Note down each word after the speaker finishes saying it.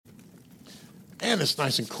And it's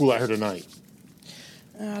nice and cool out here tonight.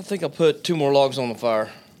 I think I'll put 2 more logs on the fire.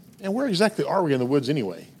 And where exactly are we in the woods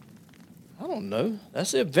anyway? I don't know.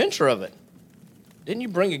 That's the adventure of it. Didn't you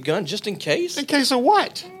bring a gun just in case? In case of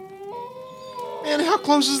what? Man, how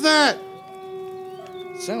close is that?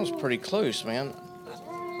 Sounds pretty close, man.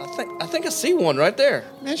 I think I see one right there.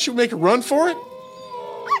 Man, should we make a run for it?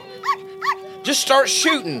 Just start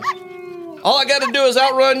shooting. All I got to do is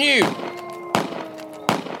outrun you.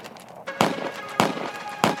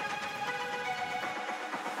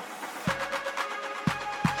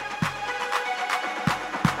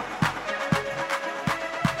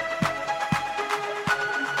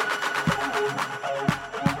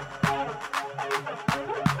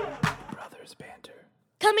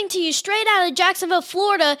 Coming to you straight out of Jacksonville,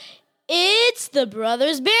 Florida, it's the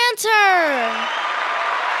Brothers Banter.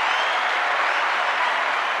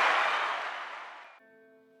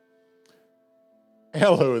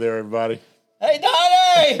 Hello there, everybody. Hey,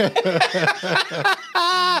 Donnie!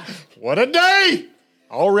 What a day!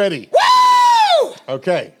 Already. Woo!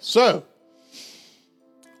 Okay, so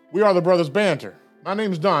we are the Brothers Banter. My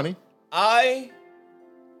name's Donnie. I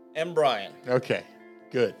am Brian. Okay,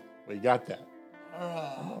 good. We got that.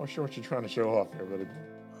 I'm not sure what you're trying to show off there, but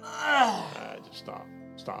just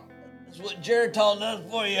stop. That's what Geritol does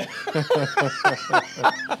for you.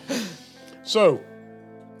 So,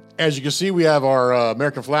 as you can see, we have our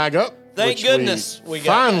American flag up. Thank which goodness we we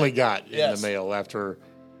got finally got in Yes. the mail after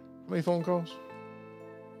how many phone calls?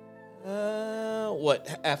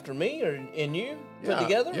 What, after me or in you put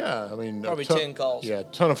together? Yeah, I mean Probably 10 calls. Yeah, a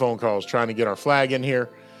ton of phone calls trying to get our flag in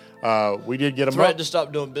here. We did get them Threat up. to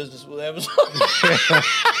stop doing business with Amazon.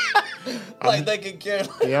 Like they could care.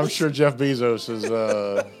 Yeah, I'm sure Jeff Bezos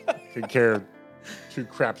could care 2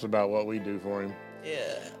 craps about what we do for him.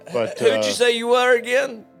 Yeah. But Who'd you say you were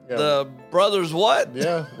again? yeah. The brothers what?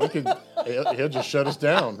 Yeah, we could. He'll just shut us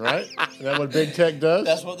down, right? Isn't that what big tech does?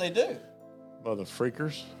 That's what they do. Mother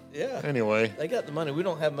freakers. Yeah. Anyway. They got the money. We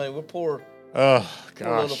don't have money. We're poor. Oh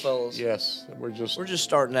little gosh. fellas. Yes, we're just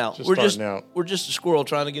starting out. Just we're starting out. We're just a squirrel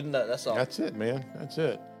trying to get a nut. That's all. That's it, man. That's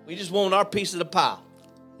it. We just want our piece of the pie.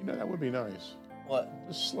 You know that would be nice. What?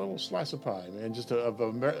 Just a little slice of pie, man. Just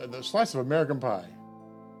a slice of American pie.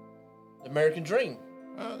 The American dream.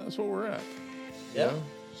 That's what we're at. you Yeah. know?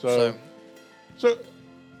 So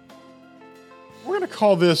we're gonna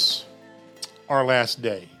call this our last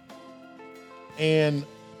day, and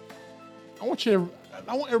I want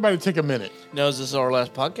everybody to take a minute. Now, is this our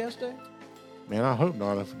last podcast day? Man, I hope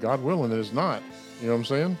not. If God willing, it is not. You know what I'm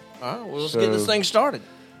saying? All right. Well, let's get this thing started.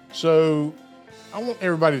 So I want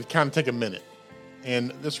everybody to kind of take a minute,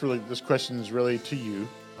 and this question is really to you,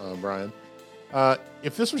 Brian.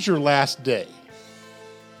 If this was your last day,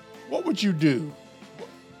 what would you do?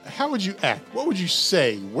 How would you act? What would you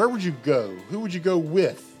say? Where would you go? Who would you go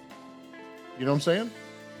with? You know what I'm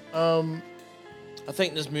saying? I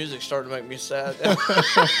think this music's starting to make me sad.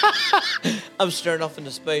 I'm staring off into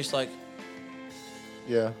space like,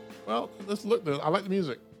 Yeah. Well, let's look. I like the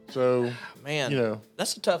music. So, man, you know,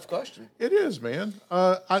 that's a tough question. it is, man.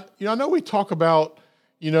 I know we talk about,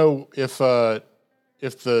 if the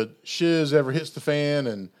shiz ever hits the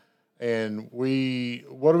fan and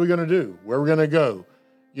what are we going to do? Where are we going to go?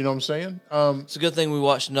 You know what I'm saying? It's a good thing we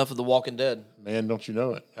watched enough of The Walking Dead. Man, don't you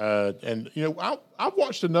know it? And I've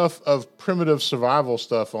watched enough of primitive survival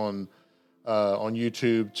stuff on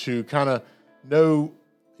YouTube to kind of know,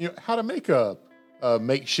 how to make a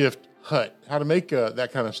makeshift hut, how to make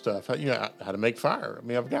that kind of stuff. How to make fire. I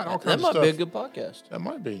mean, I've got all kinds of stuff. That might be a good podcast. That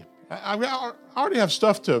might be. I already have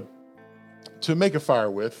stuff to make a fire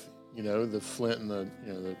with. The flint and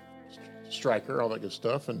the striker, all that good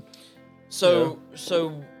stuff, and. So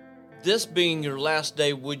this being your last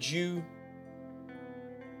day, would you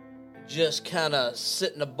just kind of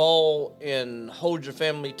sit in a ball and hold your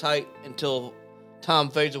family tight until time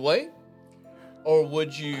fades away? Or what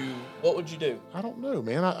would you do? I don't know,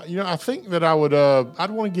 man. I think that I would, I'd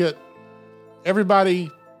want to get everybody,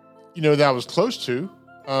 that I was close to,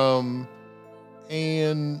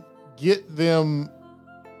 and get them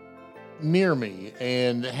near me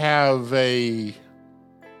and have a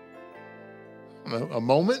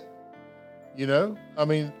moment, I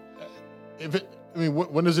mean,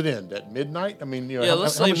 when does it end? At midnight? I mean,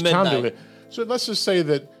 let's how say much time midnight. do it? So let's just say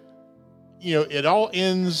that, it all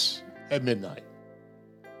ends at midnight.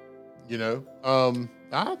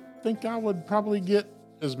 I think I would probably get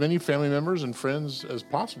as many family members and friends as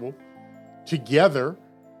possible together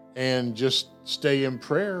and just stay in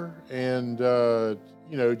prayer and,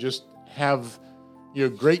 just have,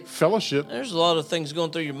 great fellowship. There's a lot of things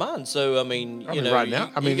going through your mind. So, right now,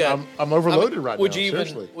 I'm overloaded right now. Would you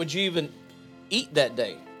Seriously. eat that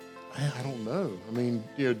day? I don't know. I mean,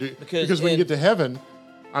 Because because when you get to heaven,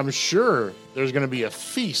 I'm sure there's going to be a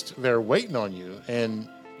feast there waiting on you, and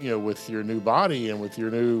with your new body and with your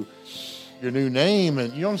new name,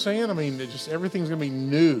 and you know what I'm saying. I mean, everything's going to be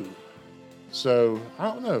new. So I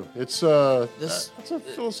don't know. It's that's a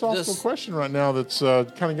philosophical question right now. That's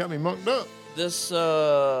kind of got me mucked up. This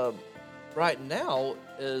right now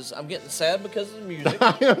is I'm getting sad because of the music.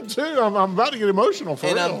 I am too. I'm about to get emotional for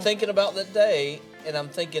and real. I'm thinking about that day, and I'm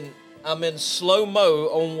thinking I'm in slow-mo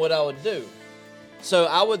on what I would do. So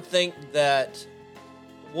I would think that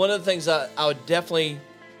one of the things I would definitely,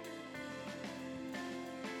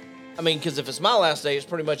 I mean, because if it's my last day, it's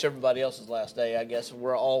pretty much everybody else's last day, I guess.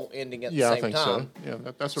 We're all ending at the same I think time. so.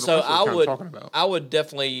 Yeah, that's what, So that's what I'm talking about. I would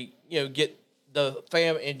definitely, get the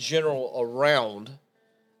fam in general around,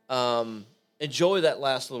 enjoy that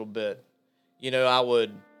last little bit. I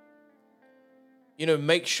would,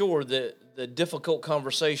 make sure that the difficult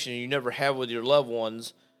conversation you never have with your loved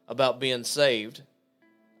ones about being saved,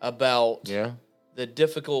 about the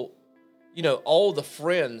difficult, all the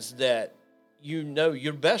friends that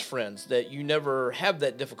your best friends that you never have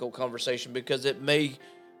that difficult conversation because it may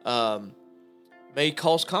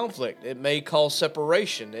cause conflict. It may cause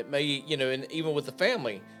separation. It may, and even with the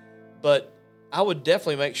family. But I would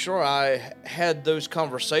definitely make sure I had those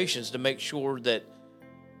conversations to make sure that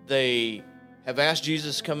they have asked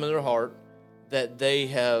Jesus to come in their heart, that they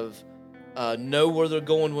have know where they're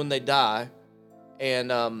going when they die.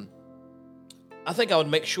 And I think I would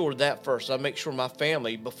make sure that first. I'd make sure my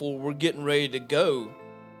family, before we're getting ready to go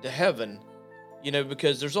to heaven,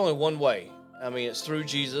 because there's only one way. I mean, it's through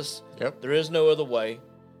Jesus. Yep. There is no other way.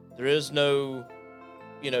 There is no,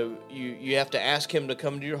 you have to ask him to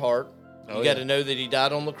come to your heart. You got to know that he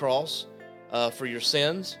died on the cross for your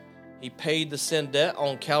sins. He paid the sin debt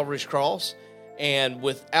on Calvary's cross. And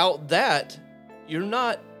without that, you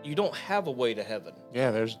don't have a way to heaven.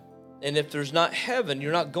 Yeah, And if there's not heaven,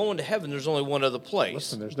 you're not going to heaven. There's only one other place.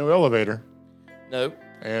 Listen, there's no elevator. No.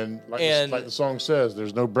 And like the song says,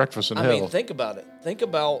 there's no breakfast in hell. I mean, think about it. Think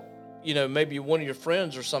about, maybe one of your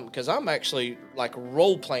friends or something, because I'm actually like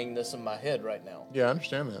role-playing this in my head right now. Yeah, I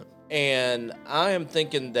understand that. And I am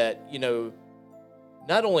thinking that,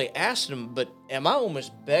 not only ask them, but am I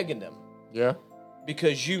almost begging them? Yeah.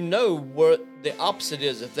 Because where the opposite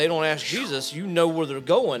is. If they don't ask Jesus, you know where they're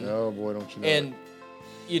going. Oh, boy, don't you know And,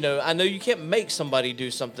 I know you can't make somebody do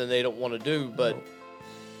something they don't want to do, but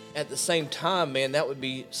at the same time, man, that would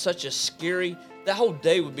be such a scary, that whole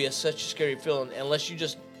day would be such a scary feeling unless you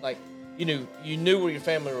just, you knew where your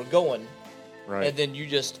family were going. Right. And then you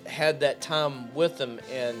just had that time with them.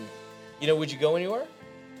 And, would you go anywhere?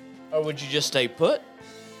 Or would you just stay put?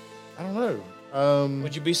 I don't know.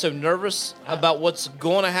 Would you be so nervous about what's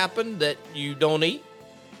going to happen that you don't eat?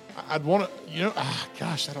 I'd want to,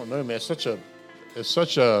 gosh, I don't know, man. It's such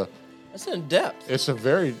a, That's in depth. it's a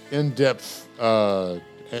very in-depth,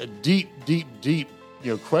 deep,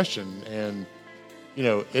 question. And,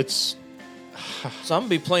 it's So I'm going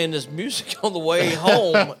to be playing this music on the way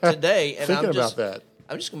home today. And thinking about that.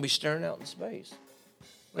 I'm just going to be staring out in space.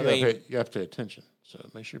 You have to pay attention. So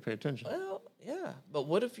make sure you pay attention. Well, yeah. But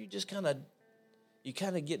what if you just kind of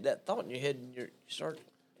get that thought in your head and you start,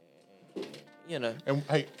 And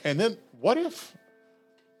hey, and then what if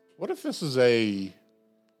this is a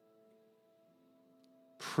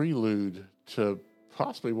prelude to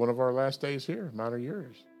possibly one of our last days here, mine or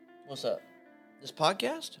yours? What's up? This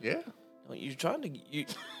podcast? Yeah. I think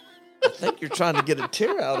you're trying to get a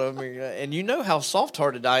tear out of me, and you know how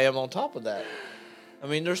soft-hearted I am on top of that. I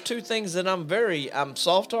mean, there's two things that I'm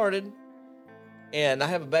soft-hearted, and I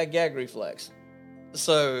have a bad gag reflex.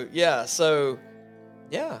 So, yeah,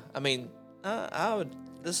 I mean,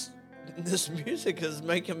 this music is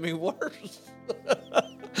making me worse.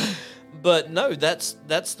 But no, that's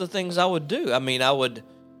the things I would do. I mean, I would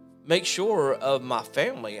make sure of my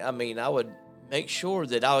family. I mean, I would make sure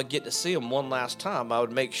that I would get to see them one last time. I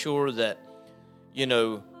would make sure that,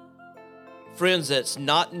 friends that's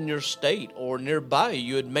not in your state or nearby,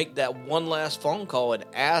 you would make that one last phone call and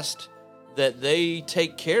ask that they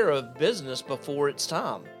take care of business before it's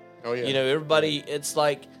time. Oh, yeah. Everybody, it's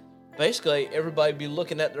like basically everybody be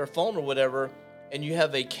looking at their phone or whatever, and you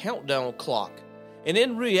have a countdown clock. And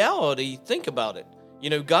in reality, think about it.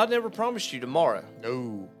 God never promised you tomorrow.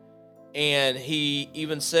 No. And he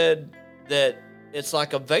even said that it's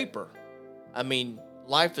like a vapor. I mean,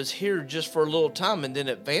 life is here just for a little time and then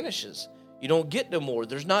it vanishes. You don't get no more.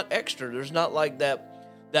 There's not extra. There's not like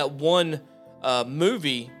that one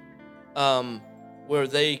movie where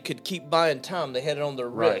they could keep buying time. They had it on their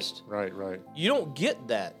wrist. Right. You don't get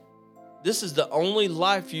that. This is the only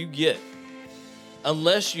life you get.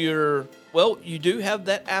 unless you do have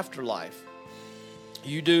that afterlife.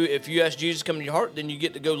 You do. If you ask Jesus to come in your heart, then you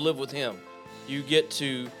get to go live with him. You get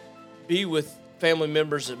to be with family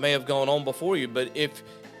members that may have gone on before you. But if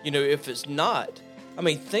it's not,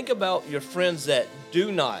 think about your friends that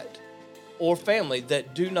do not, or family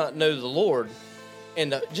that do not know the Lord.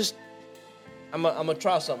 And I'm going to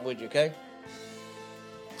try something with you, okay?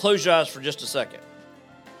 Close your eyes for just a second.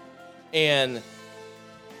 And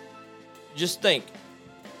just think,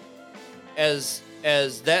 as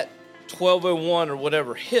that 12:01 or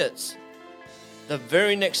whatever hits, the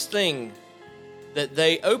very next thing that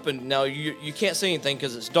they open, now you can't see anything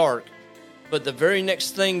because it's dark, but the very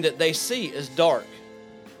next thing that they see is dark.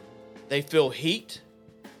 They feel heat.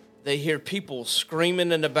 They hear people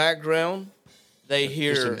screaming in the background. They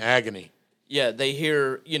hear just in agony. Yeah, they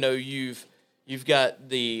hear, you've got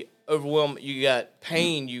the overwhelm, you got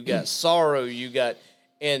pain, you got sorrow,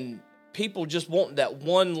 and people just want that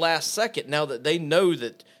one last second now that they know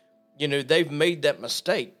that, they've made that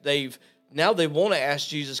mistake. Now they want to ask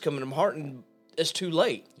Jesus to come in their heart, and it's too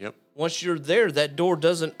late. Yep. Once you're there, that door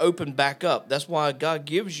doesn't open back up. That's why God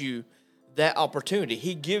gives you that opportunity.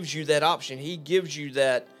 He gives you that option. He gives you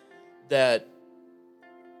that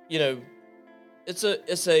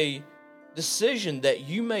it's a decision that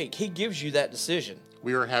you make. He gives you that decision.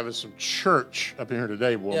 We are having some church up in here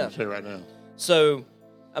today, boy, I'm going to say right now. So,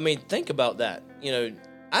 think about that.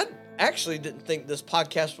 I actually didn't think this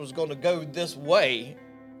podcast was going to go this way.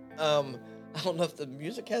 I don't know if the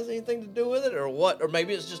music has anything to do with it or what, or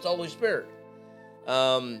maybe it's just the Holy Spirit.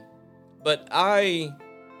 But I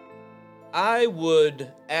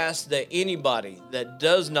would ask that anybody that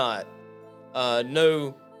does not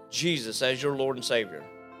know Jesus as your Lord and Savior,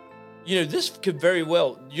 this could very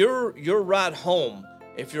well, your ride home,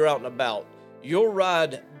 if you're out and about, your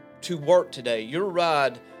ride to work today, your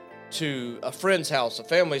ride to a friend's house, a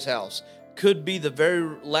family's house, could be the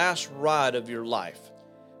very last ride of your life.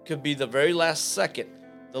 Could be the very last second,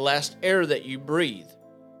 the last air that you breathe.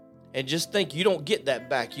 And just think, you don't get that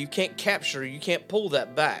back. You can't capture, you can't pull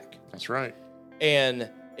that back. That's right. And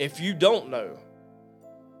if you don't know,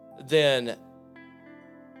 then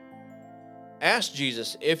ask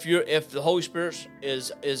Jesus. If the Holy Spirit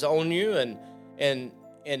is on you and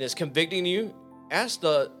is convicting you, ask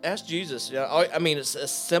Jesus. It's a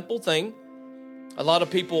simple thing. A lot of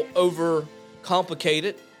people overcomplicate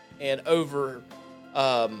it and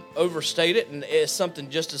overstate it, and it's something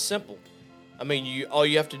just as simple. All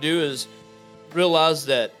you have to do is realize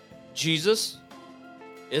that Jesus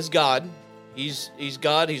is God. He's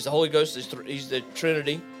God. He's the Holy Ghost. He's the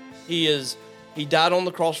Trinity. He died on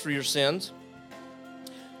the cross for your sins.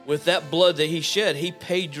 With that blood that he shed, he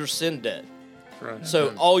paid your sin debt. Right.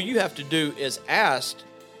 So all you have to do is ask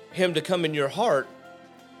him to come in your heart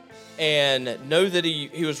and know that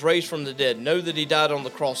he was raised from the dead. Know that he died on the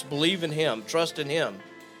cross. Believe in him. Trust in him.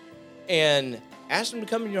 And ask him to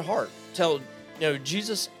come in your heart. Tell,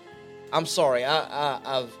 Jesus, I'm sorry.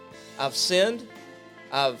 I've sinned.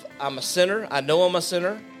 I'm a sinner. I know I'm a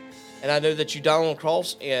sinner. And I know that you died on the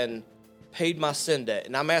cross and paid my sin debt.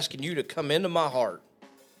 And I'm asking you to come into my heart.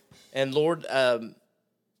 And Lord,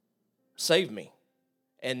 save me.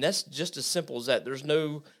 And that's just as simple as that. There's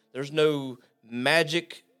no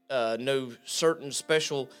magic, no certain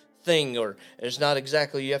special thing, or it's not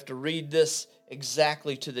exactly, you have to read this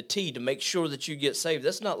exactly to the T to make sure that you get saved.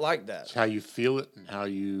 That's not like that. It's how you feel it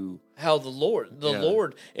and how the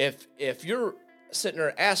Lord, if you're sitting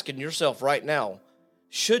there asking yourself right now,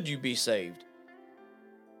 should you be saved?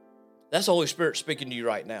 That's the Holy Spirit speaking to you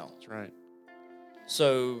right now. That's right.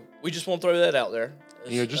 So we just want to throw that out there.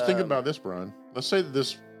 Just think about this, Brian. Let's say that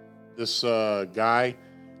this guy,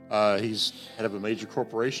 he's head of a major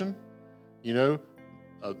corporation, a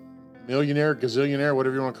millionaire, gazillionaire,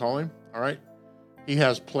 whatever you want to call him. All right. He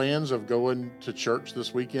has plans of going to church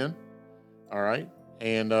this weekend. All right.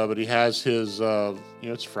 And, but he has his,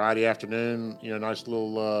 it's Friday afternoon, nice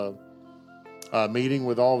little meeting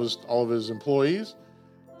with all of his employees.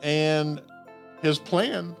 And his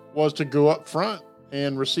plan was to go up front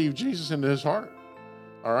and receive Jesus into his heart.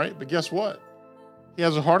 All right. But guess what? He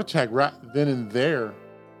has a heart attack right then and there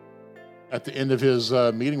at the end of his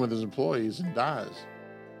meeting with his employees and dies.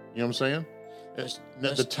 You know what I'm saying?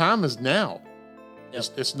 The time is now. Yep.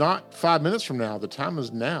 It's not 5 minutes from now. The time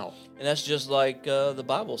is now. And that's just like the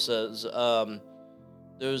Bible says. There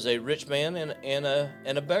was a rich man and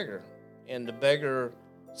a beggar. And the beggar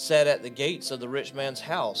sat at the gates of the rich man's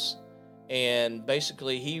house. And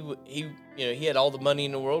basically he had all the money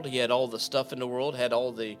in the world. He had all the stuff in the world, had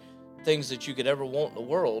all the things that you could ever want in the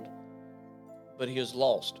world. But he was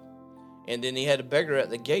lost. And then he had a beggar at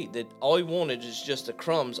the gate that all he wanted is just the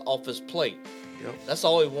crumbs off his plate. Yep. That's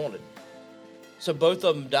all he wanted. So both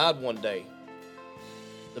of them died one day.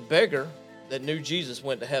 The beggar that knew Jesus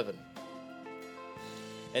went to heaven.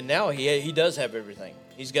 And now he does have everything.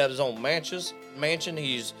 He's got his own mansion.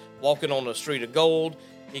 He's walking on the street of gold.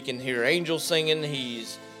 He can hear angels singing.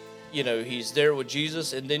 He's there with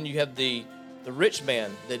Jesus. And then you have the rich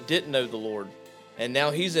man that didn't know the Lord. And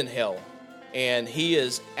now he's in hell. And he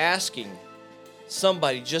is asking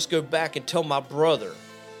somebody, just go back and tell my brother,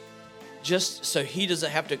 just so he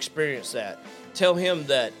doesn't have to experience that. Tell him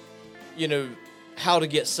that, how to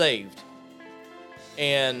get saved.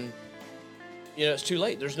 And, it's too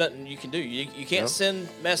late. There's nothing you can do. You can't send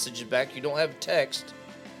messages back. You don't have text.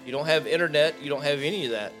 You don't have internet. You don't have any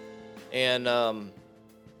of that. And,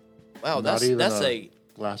 wow, that's a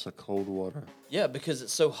glass of cold water. Yeah, because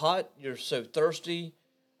it's so hot. You're so thirsty.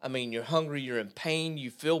 I mean, you're hungry, you're in pain, you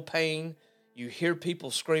feel pain, you hear people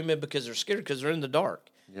screaming because they're scared because they're in the dark.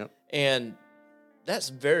 Yep. And that's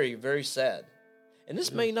very, very sad. And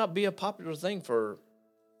this may not be a popular thing for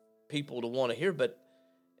people to want to hear, but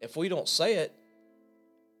if we don't say it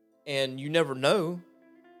and you never know,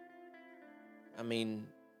 I mean,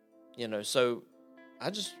 so I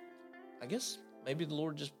guess maybe the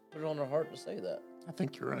Lord just put it on our heart to say that. I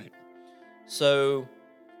think you're right. So,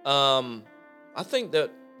 I think that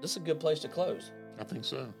this is a good place to close. I think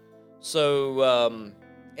so. So,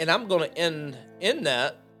 and I'm going to end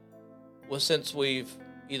that with, since we've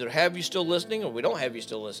either have you still listening or we don't have you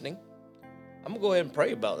still listening, I'm going to go ahead and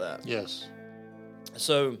pray about that. Yes.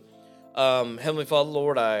 So, Heavenly Father,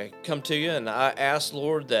 Lord, I come to you and I ask,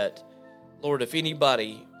 Lord, if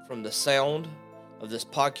anybody from the sound of this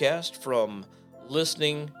podcast, from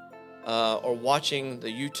listening or watching the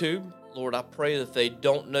YouTube, Lord, I pray that if they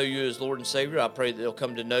don't know you as Lord and Savior, I pray that they'll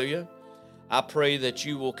come to know you. I pray that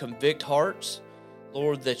you will convict hearts,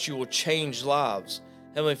 Lord, that you will change lives.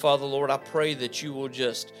 Heavenly Father, Lord, I pray that you will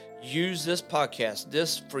just use this podcast,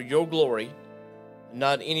 this for your glory,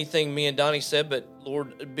 not anything me and Donnie said, but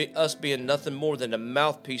Lord, us being nothing more than a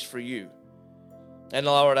mouthpiece for you. And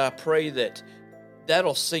Lord, I pray that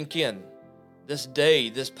that'll sink in. This day,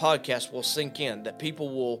 this podcast will sink in, that people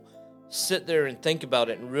will sit there and think about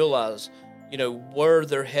it and realize, where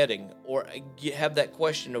they're heading, or have that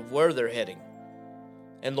question of where they're heading.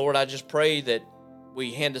 And Lord, I just pray that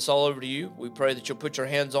we hand this all over to you. We pray that you'll put your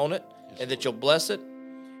hands on it and that you'll bless it.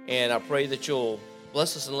 And I pray that you'll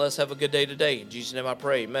bless us and let us have a good day today. In Jesus' name I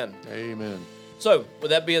pray, amen. Amen. So,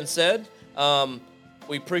 with that being said,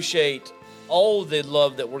 we appreciate all the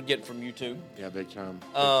love that we're getting from YouTube. Yeah, big time.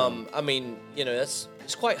 I mean, it's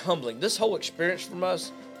quite humbling. This whole experience from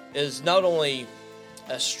us is not only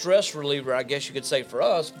a stress reliever, I guess you could say, for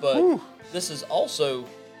us, but this is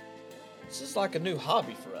like a new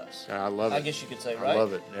hobby for us. I love it. I guess you could say, right? I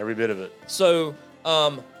love it. Every bit of it. So,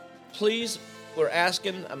 please, we're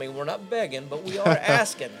asking, we're not begging, but we are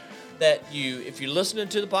asking that if you're listening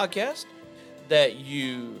to the podcast, that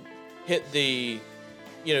you hit the,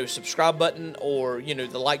 subscribe button or,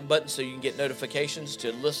 the like button so you can get notifications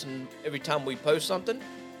to listen every time we post something,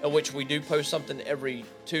 which we do post something every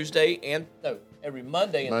every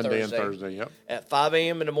Monday and Thursday. Yep. At 5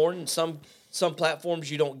 a.m. in the morning. Some platforms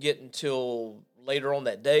you don't get until later on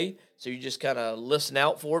that day, so you just kind of listen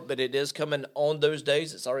out for it, but it is coming on those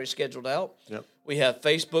days. It's already scheduled out. Yep. We have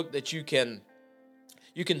Facebook that you can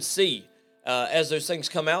see as those things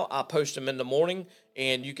come out. I post them in the morning,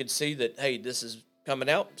 and you can see that, hey, this is coming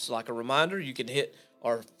out. It's like a reminder. You can hit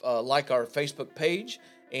our Facebook page,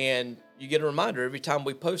 and you get a reminder every time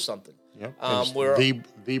we post something. Yep. We're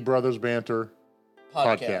the Brothers Banter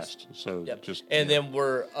podcast. So yep. then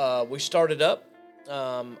we started up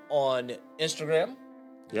on Instagram.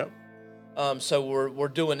 Yep. So we're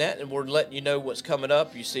doing that, and we're letting you know what's coming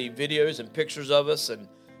up. You see videos and pictures of us, and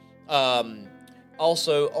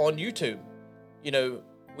also on YouTube.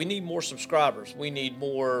 We need more subscribers. We need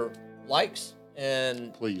more likes,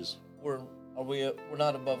 and please. We're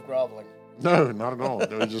not above groveling. No, not at all.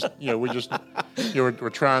 We're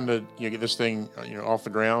trying to get this thing off the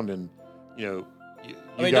ground, and you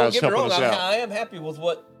guys don't get me helping wrong. us out. I am happy with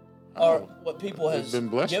what people has been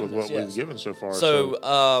blessed given with what us, yes. we've given so far. So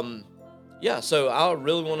so I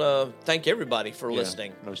really want to thank everybody for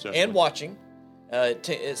listening and watching.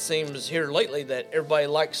 It seems here lately that everybody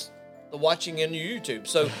likes the watching in YouTube.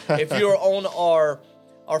 So if you're on our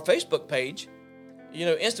Facebook page,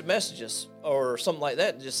 instant messages or something like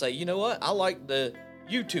that, and just say, you know what, I like the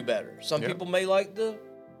YouTube better. Some people may like the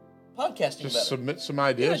podcasting better. Just submit some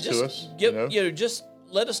ideas to us. Just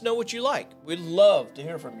let us know what you like. We'd love to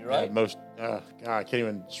hear from you, right? God, I can't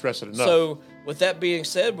even stress it enough. So, with that being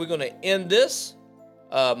said, we're going to end this.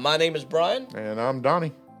 My name is Brian. And I'm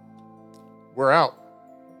Donnie. We're out.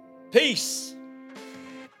 Peace.